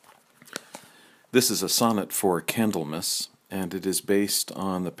This is a sonnet for Candlemas, and it is based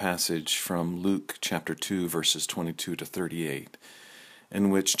on the passage from Luke chapter 2, verses 22 to 38, in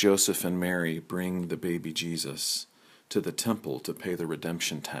which Joseph and Mary bring the baby Jesus to the temple to pay the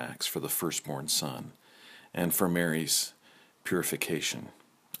redemption tax for the firstborn son and for Mary's purification.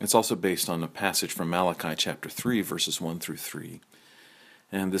 It's also based on a passage from Malachi chapter 3, verses 1 through 3,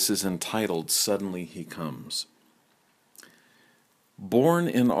 and this is entitled, Suddenly He Comes. Born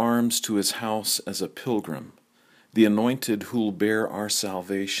in arms to his house as a pilgrim, the Anointed who'll bear our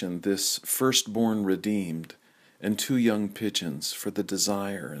salvation, this firstborn redeemed, and 2 young pigeons for the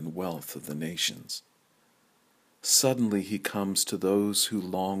desire and wealth of the nations. Suddenly he comes to those who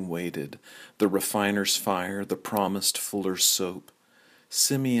long waited, the refiner's fire, the promised fuller's soap.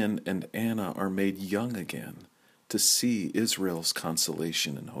 Simeon and Anna are made young again to see Israel's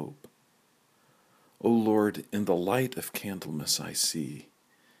consolation and hope. O Lord, in the light of Candlemas I see,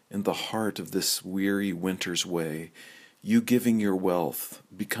 in the heart of this weary winter's way, you giving your wealth,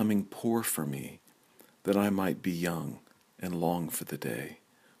 becoming poor for me, that I might be young and long for the day,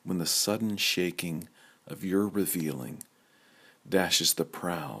 when the sudden shaking of your revealing dashes the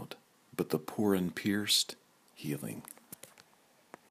proud, but the poor and pierced, healing.